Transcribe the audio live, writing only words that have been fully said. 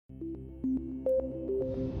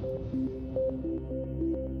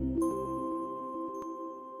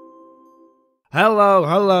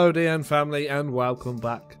Hello DN family, and welcome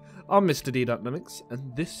back. I'm Mr. D.Namics,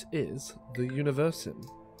 and this is the Universim.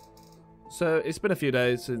 So it's been a few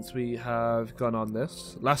days since we have gone on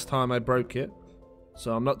this. Last time I broke it,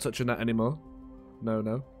 so I'm not touching that anymore.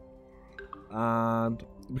 No. And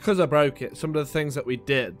because I broke it, some of the things that we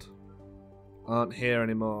did aren't here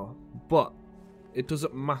anymore. But it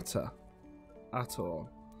doesn't matter at all.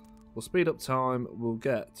 We'll speed up time, we'll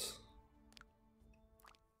get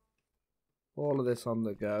all of this on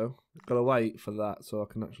the go. I've got to wait for that so I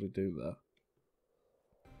can actually do that.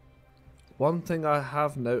 One thing I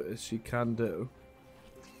have noticed you can do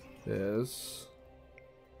is,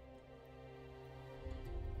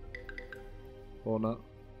 or not.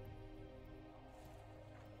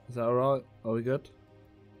 Is that alright? Are we good?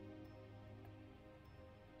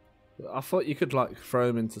 I thought you could like throw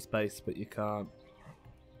them into space, but you can't.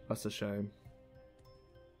 That's a shame.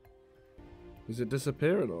 Is it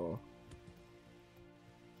disappearing or?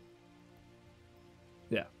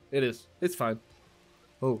 Yeah, it is. It's fine.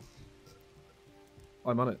 Oh.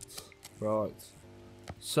 I'm on it. Right.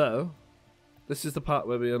 So, this is the part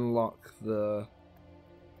where we unlock the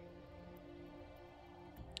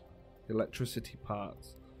electricity part.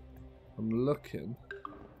 I'm looking.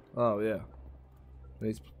 Oh, yeah. I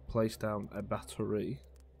need to place down a battery.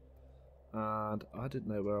 And I didn't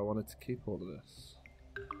know where I wanted to keep all of this.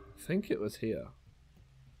 I think it was here.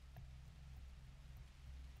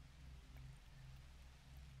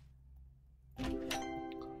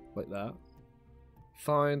 Like that.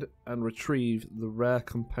 Find and retrieve the rare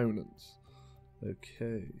components.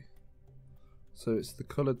 Okay. So it's the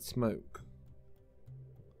coloured smoke.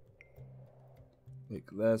 Like,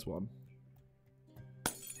 there's one.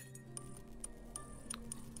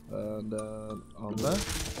 And on there.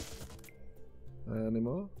 Any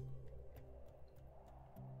more?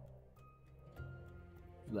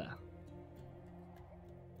 There.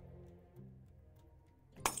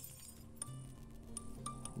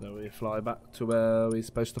 Now we fly back to where we're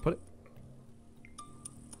supposed to put it.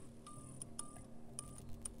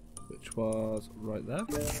 Which was right there.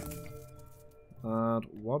 And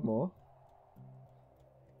one more.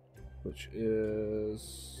 Which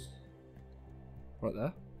is right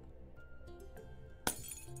there.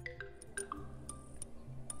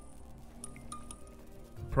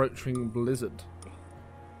 Approaching blizzard.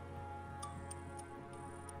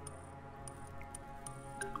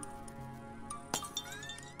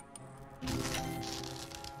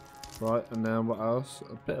 Right, and now what else?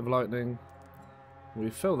 A bit of lightning. We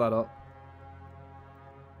fill that up.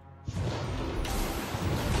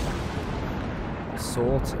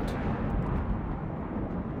 Sorted.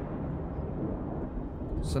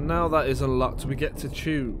 So now that is unlocked, we get to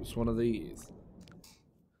choose one of these.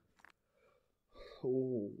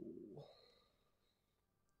 Ooh.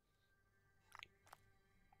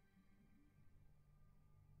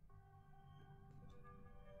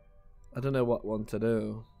 I don't know what one to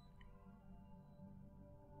do.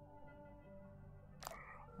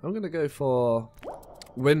 I'm going to go for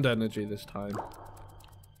wind energy this time.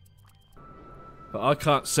 But I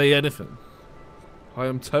can't see anything. I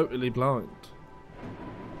am totally blind.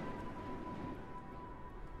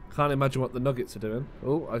 Can't imagine what the nuggets are doing.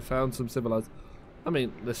 Oh, I found some civilized. I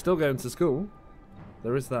mean, they're still going to school.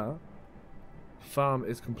 There is that. Farm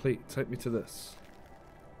is complete. Take me to this.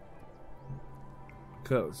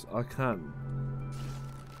 Because I can.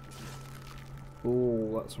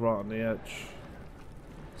 Oh, that's right on the edge.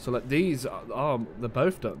 So like these are they're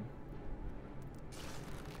both done.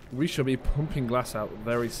 We should be pumping glass out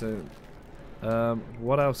very soon.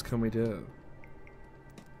 What else can we do?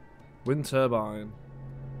 Wind turbine.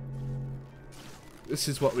 This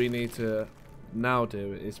is what we need to now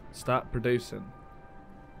do, is start producing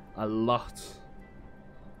a lot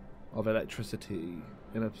of electricity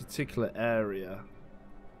in a particular area.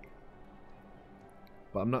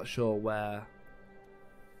 But I'm not sure where.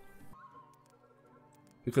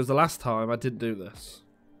 Because the last time I didn't do this.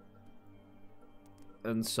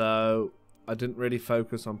 And so I didn't really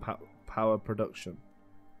focus on power production.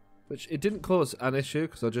 Which it didn't cause an issue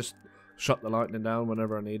because I just shot the lightning down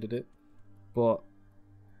whenever I needed it. But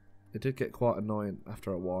it did get quite annoying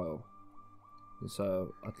after a while. And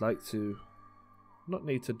so I'd like to not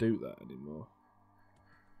need to do that anymore.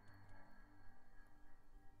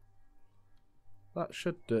 That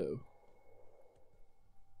should do.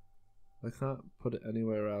 I can't put it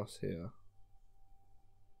anywhere else here.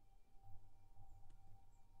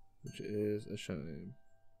 Which is a shame.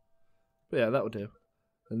 But yeah, that will do.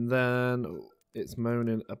 And then it's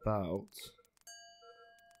moaning about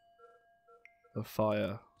a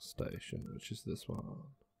fire. station, which is this one.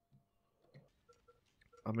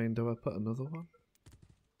 I mean, do I put another one?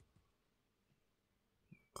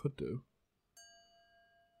 Could do.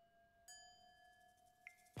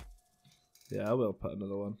 Yeah, I will put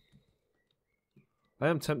another one. I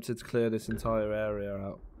am tempted to clear this entire area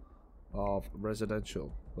out of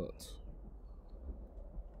residential, but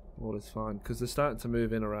all is fine because they're starting to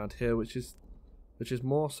move in around here, which is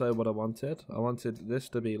more so what I wanted. I wanted this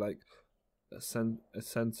to be like a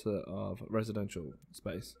center of residential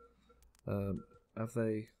space. Have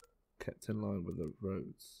they kept in line with the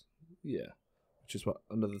roads? Yeah, which is what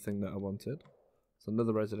another thing that I wanted. So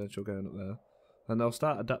another residential going up there, and they'll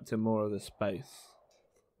start adapting more of the space,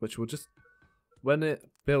 which will just, when it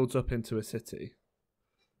builds up into a city,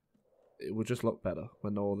 it will just look better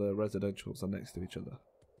when all the residentials are next to each other.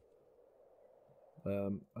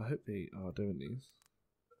 I hope they are doing these.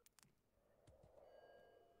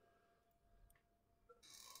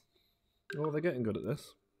 Oh, they're getting good at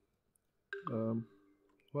this.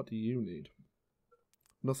 What do you need?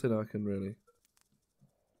 Nothing I can really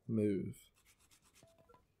move.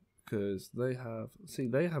 Because they have... See,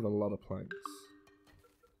 they have a lot of planks.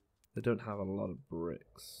 They don't have a lot of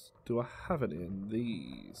bricks. Do I have any in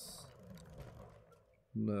these?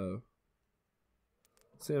 No.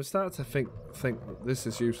 See, I'm starting to think that this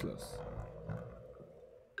is useless.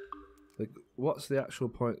 Like, what's the actual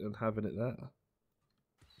point in having it there?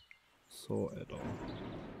 Sorted on.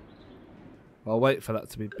 I'll wait for that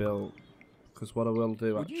to be built, because what I will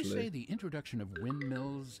do Would actually... you say the introduction of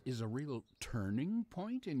windmills is a real turning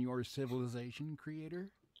point in your civilization,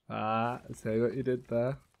 creator? Ah, see what you did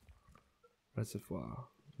there? Reservoir.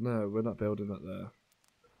 No, we're not building that there.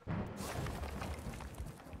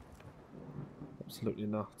 Absolutely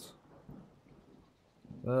not.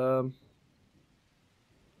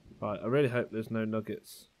 Right, I really hope there's no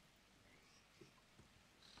nuggets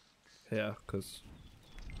here, because...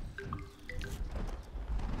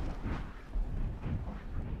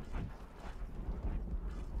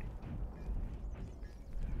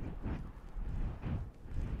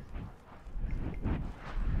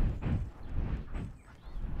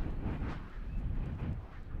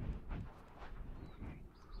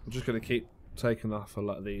 I'm just going to keep taking off a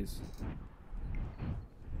lot of these.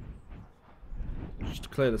 Just to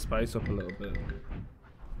clear the space up a little bit.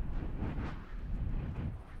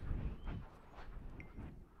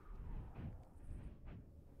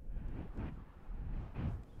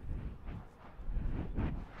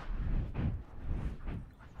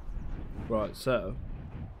 Right, so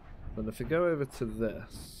then if we go over to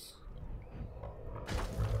this,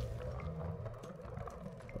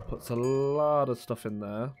 it puts a lot of stuff in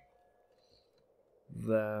there.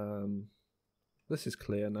 Then this is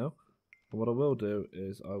clear now. And what I will do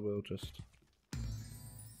is I will just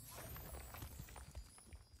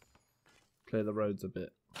clear the roads a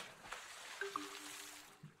bit.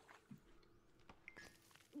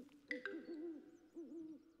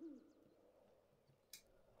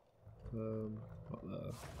 Not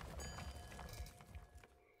there.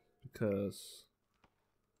 Because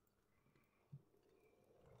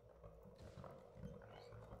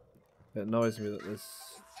it annoys me that there's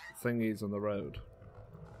thingies on the road.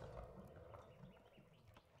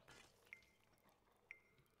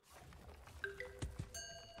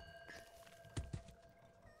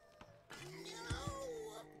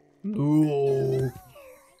 No.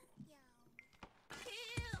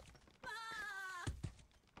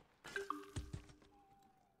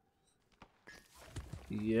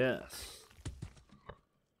 Yes.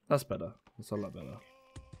 That's better. That's a lot better.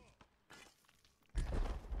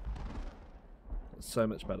 That's so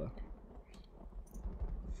much better.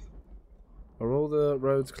 Are all the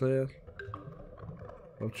roads clear?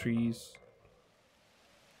 No trees?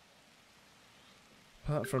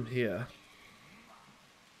 Apart from here.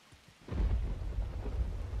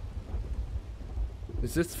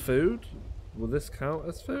 Is this food? Will this count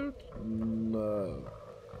as food? No.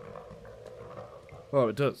 Oh,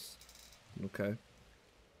 it does. Okay.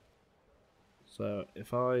 So,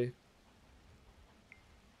 if I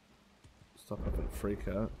stop up and freak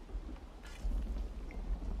out.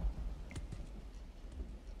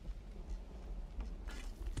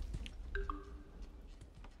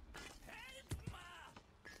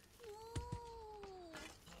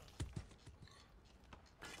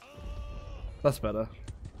 That's better.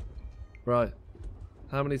 Right.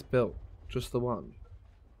 How many's built? Just the one?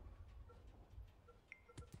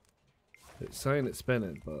 It's saying it's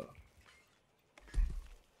spinning, but...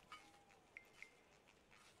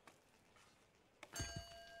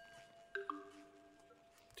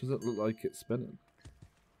 does it look like it's spinning?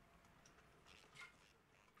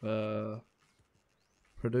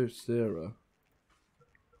 Produce 0.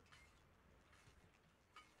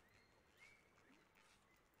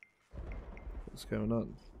 What's going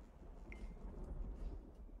on?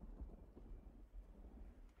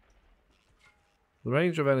 The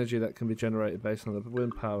range of energy that can be generated based on the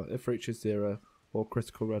wind power, if reaches 0 or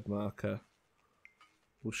critical red marker,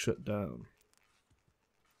 will shut down.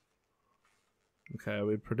 Okay, are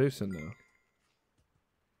we producing now?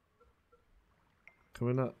 Can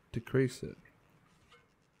we not decrease it?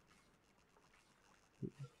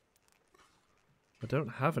 I don't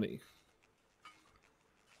have any.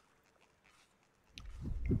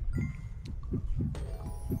 I'm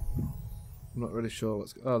not really sure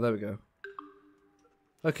what's... Oh, there we go.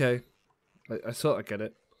 Okay. I sort of get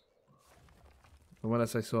it. And when I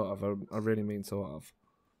say sort of, I really mean sort of.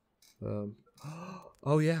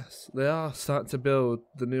 Oh yes, they are starting to build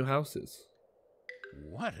the new houses.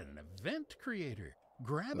 What an event, creator.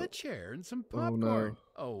 Grab a chair and some Oh, popcorn. no.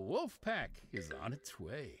 A wolf pack is on its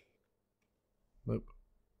way. Nope.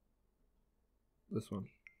 This one.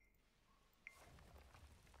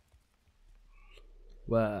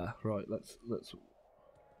 Where? Right, let's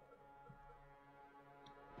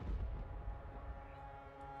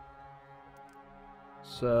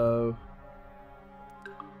so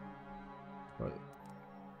right.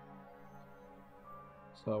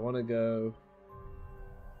 So I want to go.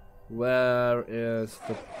 Where is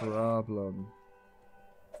the problem?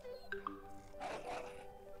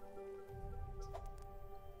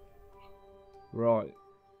 Right.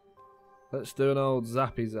 Let's do an old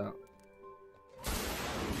zappy zap.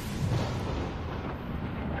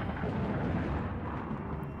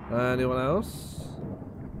 Anyone else?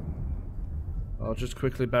 I'll just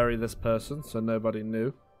quickly bury this person so nobody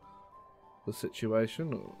knew the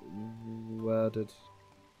situation.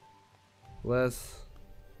 Where's...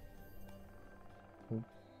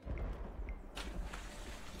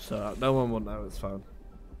 So no one will know, it's fine.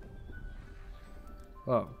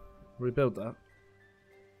 Oh, rebuild that.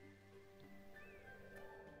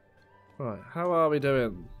 Right, how are we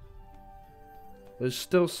doing? There's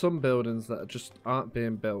still some buildings that just aren't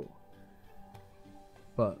being built.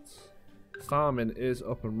 But farming is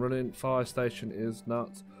up and running. Fire station is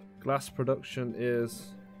not. Glass production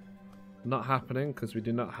is not happening because we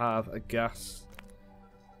do not have a gas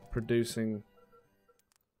producing...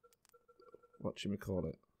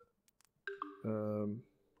 whatchamacallit.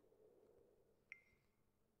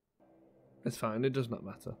 It's fine, it does not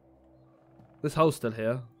matter. This hole's still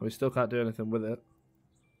here, and we still can't do anything with it.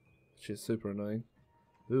 Which is super annoying.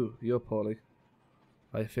 Ooh, you're poorly.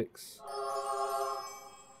 I fix.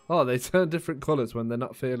 Oh, they turn different colours when they're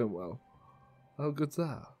not feeling well. How good's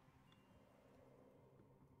that?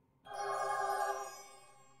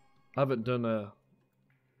 I haven't done a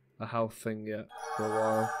health thing yet for a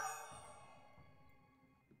while.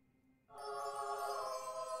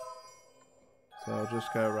 So I'll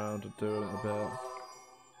just go around and do it a bit.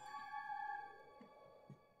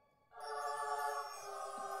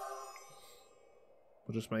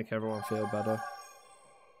 We'll just make everyone feel better.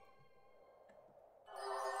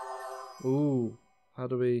 Ooh, how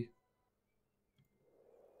do we...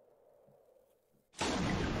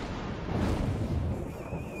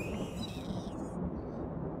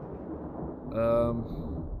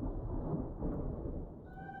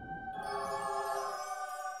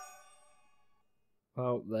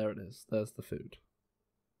 Oh, there it is. There's the food.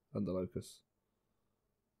 And the locust.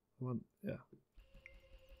 Yeah.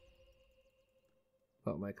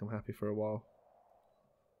 That'll make them happy for a while.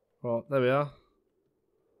 Right, there we are.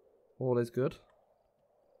 All is good.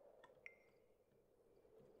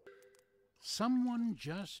 Someone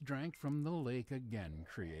just drank from the lake again,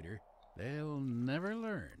 creator. They'll never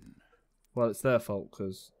learn. Well, it's their fault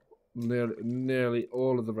because nearly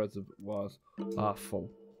all of the reservoirs are full.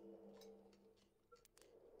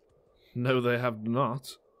 No, they have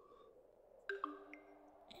not.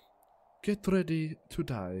 Get ready to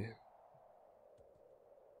die.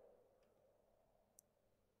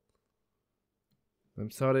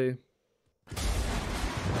 I'm sorry.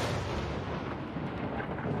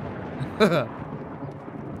 I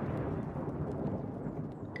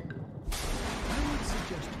would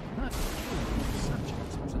suggest not killing the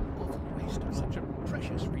subjects. It's an awful waste of such a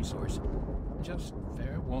precious resource. Just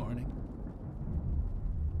fair warning.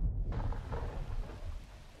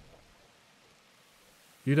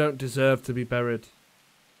 You don't deserve to be buried,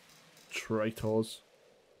 traitors.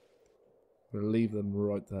 We'll leave them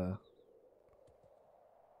right there.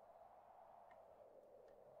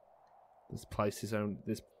 This place is only,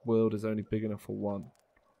 this world is only big enough for one.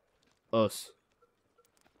 Us.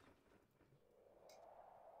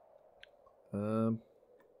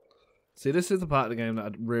 See, this is the part of the game that I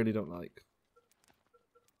really don't like.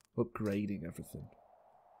 Upgrading everything.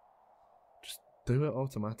 Just do it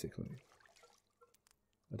automatically.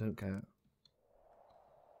 I don't care.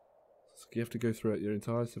 So you have to go throughout your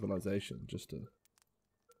entire civilization just to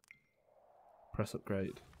press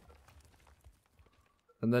upgrade.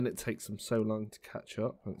 And then it takes them so long to catch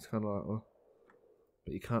up, and it's kind of like, well,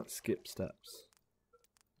 but you can't skip steps.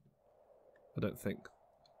 I don't think.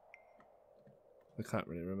 I can't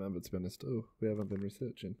really remember, to be honest. Oh, we haven't been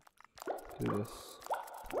researching. Do this.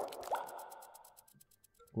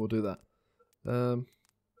 We'll do that. Have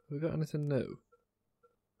we got anything new?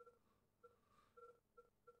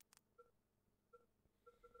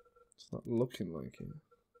 It's not looking like it.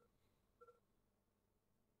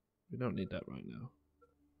 We don't need that right now.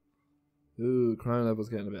 Ooh, crime level's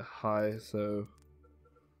getting a bit high, so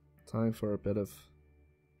time for a bit of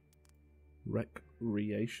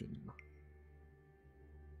recreation.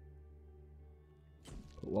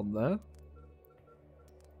 Put one there.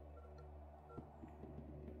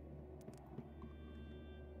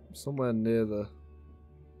 Somewhere near the...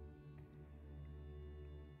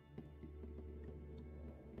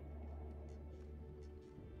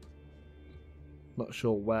 Not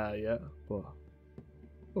sure where yet, but...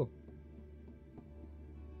 Oh.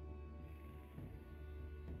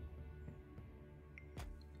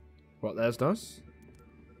 Right, there's nice.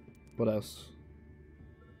 What else?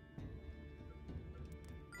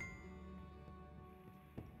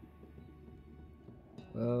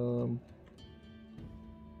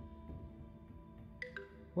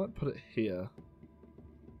 Might put it here.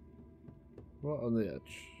 Right on the edge.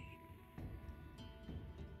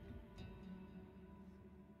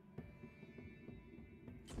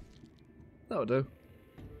 That'll do.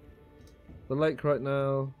 The lake right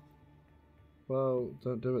now. Well,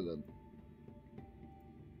 don't do it then.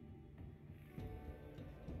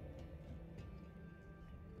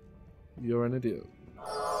 You're an idiot.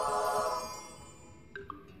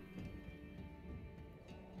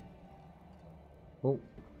 Oh,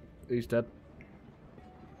 he's dead.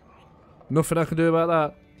 Nothing I can do about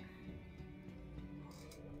that.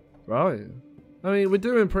 Right. I mean, we're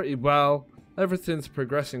doing pretty well. Everything's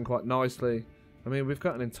progressing quite nicely. I mean, we've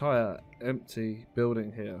got an entire empty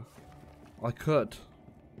building here. I could,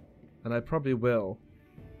 and I probably will,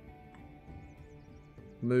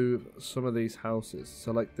 move some of these houses.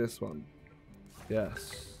 So like this one.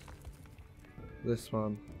 Yes. This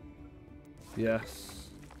one. Yes.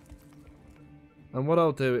 And what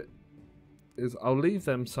I'll do is I'll leave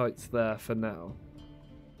them sites there for now.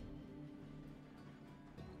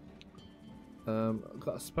 I've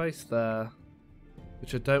got a space there,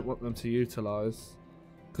 which I don't want them to utilise.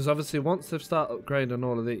 Because obviously once they've started upgrading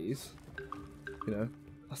all of these, you know,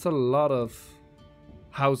 that's a lot of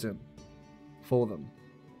housing for them.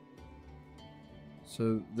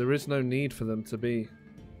 So there is no need for them to be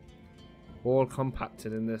all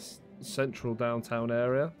compacted in this central downtown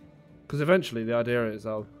area. Because eventually the idea is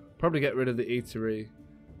I'll probably get rid of the eatery.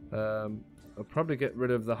 I'll probably get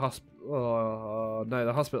rid of the hospital. Oh, no,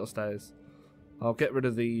 the hospital stays. I'll get rid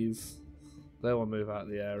of these. They will move out of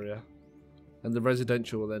the area. And the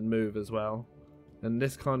residential will then move as well. And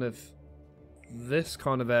this kind of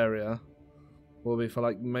area will be for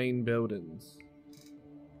like main buildings.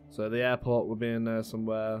 So the airport will be in there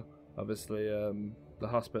somewhere. Obviously, the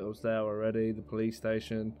hospital's there already. The police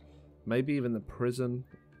station. Maybe even the prison.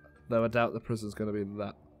 Though I doubt the prison's going to be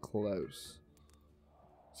that close.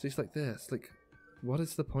 So it's like this. Like, what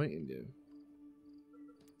is the point in you?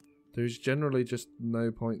 There's generally just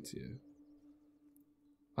no point to you.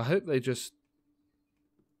 I hope they just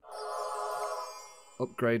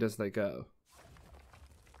upgrade as they go.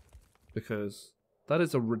 Because that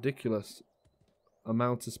is a ridiculous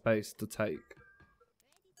amount of space to take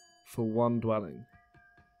for one dwelling.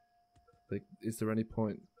 Like, is there any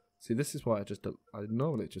point? See, this is why I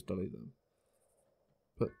normally just delete them.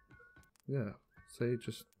 But, yeah. See,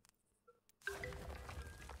 just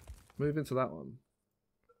move into that one.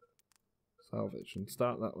 Salvage and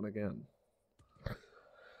start that one again.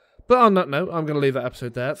 But on that note, I'm going to leave that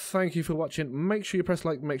episode there. Thank you for watching. Make sure you press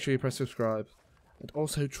like, make sure you press subscribe. And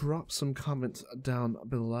also drop some comments down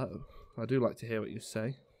below. I do like to hear what you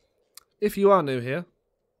say. If you are new here,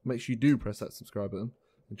 make sure you do press that subscribe button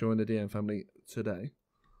and join the DM family today.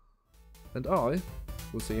 And I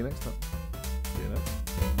will see you next time. See you next.